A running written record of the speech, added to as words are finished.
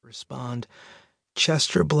respond.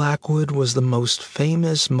 Chester Blackwood was the most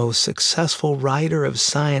famous, most successful writer of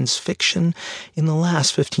science fiction in the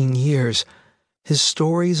last 15 years. His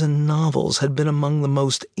stories and novels had been among the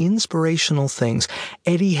most inspirational things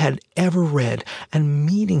Eddie had ever read, and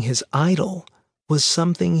meeting his idol was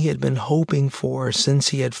something he had been hoping for since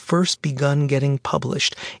he had first begun getting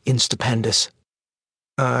published in Stupendous.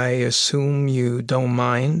 "I assume you don't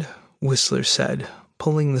mind," Whistler said,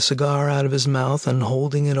 pulling the cigar out of his mouth and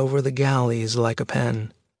holding it over the galleys like a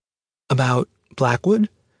pen. "About Blackwood?"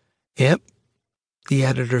 "Yep." The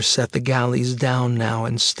editor set the galleys down now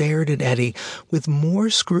and stared at Eddie with more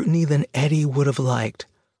scrutiny than Eddie would have liked.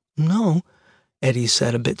 "No," Eddie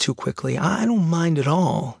said a bit too quickly. "I don't mind at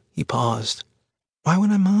all." He paused. "Why would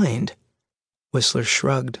I mind?" Whistler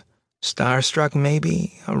shrugged. "Starstruck,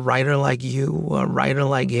 maybe? A writer like you, a writer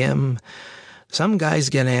like him. Some guys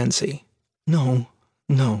get antsy." No,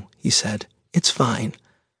 he said. "It's fine.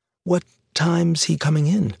 What time's he coming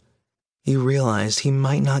in?" He realized he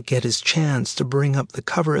might not get his chance to bring up the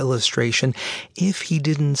cover illustration if he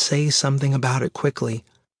didn't say something about it quickly.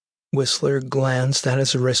 Whistler glanced at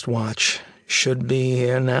his wristwatch. "Should be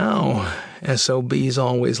here now. SOB's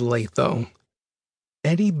always late, though."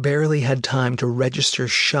 Eddie barely had time to register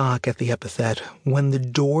shock at the epithet when the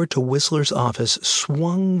door to Whistler's office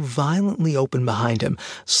swung violently open behind him,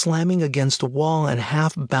 slamming against a wall and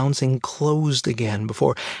half bouncing closed again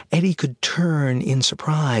before Eddie could turn in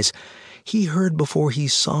surprise. He heard before he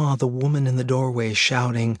saw the woman in the doorway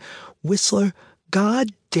shouting, "Whistler,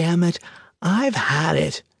 God damn it, I've had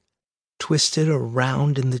it." Twisted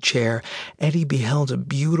around in the chair, Eddie beheld a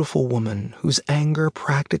beautiful woman whose anger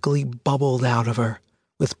practically bubbled out of her,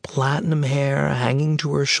 with platinum hair hanging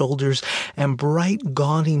to her shoulders and bright,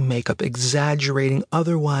 gaudy makeup exaggerating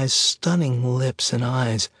otherwise stunning lips and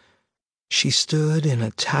eyes. She stood in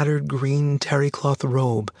a tattered green terrycloth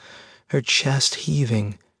robe, her chest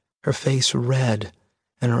heaving, her face red,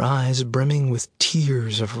 and her eyes brimming with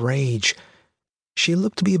tears of rage. She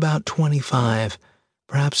looked to be about 25,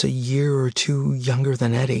 perhaps a year or two younger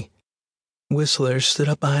than Eddie. Whistler stood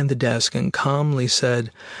up behind the desk and calmly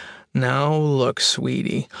said, "Now look,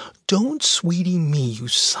 sweetie." "Don't sweetie me, you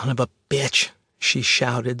son of a bitch," she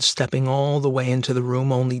shouted, stepping all the way into the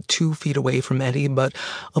room, only 2 feet away from Eddie, but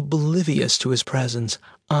oblivious to his presence.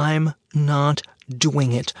 "I'm not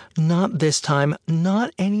doing it. Not this time.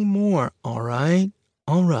 Not anymore. All right?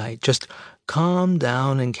 All right. Just calm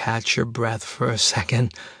down and catch your breath for a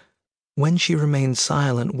second." When she remained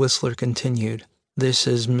silent, Whistler continued, "This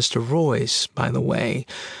is Mr. Royce, by the way.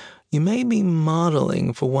 You may be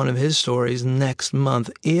modeling for one of his stories next month,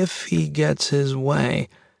 if he gets his way."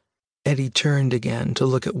 Eddie turned again to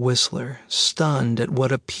look at Whistler, stunned at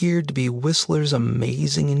what appeared to be Whistler's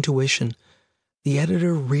amazing intuition. The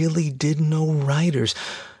editor really did know writers,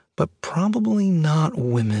 but probably not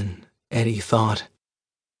women, Eddie thought.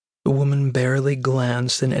 The woman barely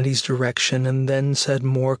glanced in Eddie's direction and then said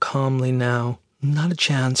more calmly now, "Not a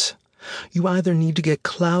chance. You either need to get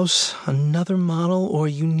Klaus another model, or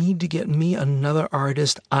you need to get me another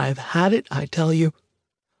artist. I've had it, I tell you."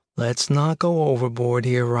 "Let's not go overboard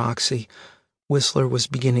here, Roxy." Whistler was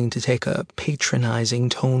beginning to take a patronizing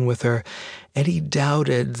tone with her. Eddie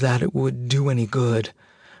doubted that it would do any good.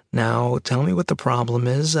 "Now tell me what the problem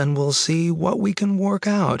is, and we'll see what we can work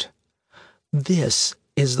out." "This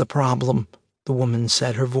is the problem," the woman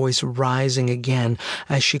said, her voice rising again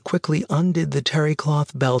as she quickly undid the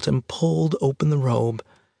terrycloth belt and pulled open the robe.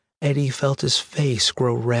 Eddie felt his face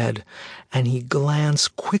grow red, and he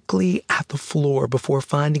glanced quickly at the floor before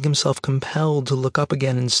finding himself compelled to look up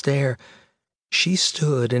again and stare. She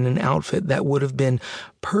stood in an outfit that would have been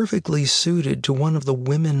perfectly suited to one of the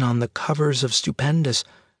women on the covers of Stupendous.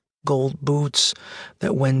 Gold boots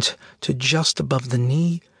that went to just above the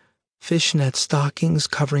knee, fishnet stockings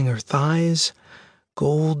covering her thighs,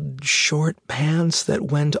 gold short pants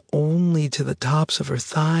that went only to the tops of her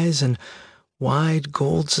thighs, and wide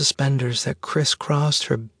gold suspenders that crisscrossed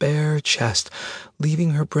her bare chest,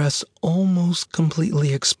 leaving her breasts almost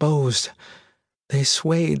completely exposed. They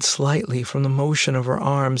swayed slightly from the motion of her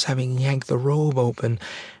arms having yanked the robe open,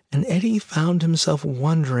 and Eddie found himself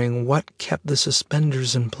wondering what kept the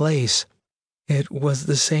suspenders in place. It was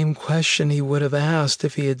the same question he would have asked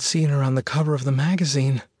if he had seen her on the cover of the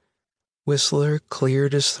magazine. Whistler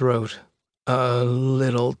cleared his throat. "A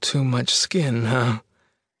little too much skin, huh?"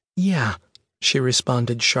 "Yeah," she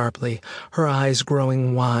responded sharply, her eyes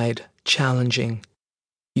growing wide, challenging.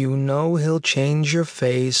 "You know he'll change your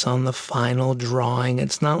face on the final drawing.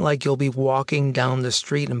 It's not like you'll be walking down the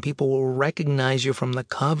street and people will recognize you from the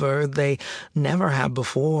cover. They never have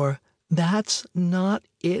before." "That's not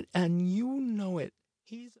it, and you know it. He's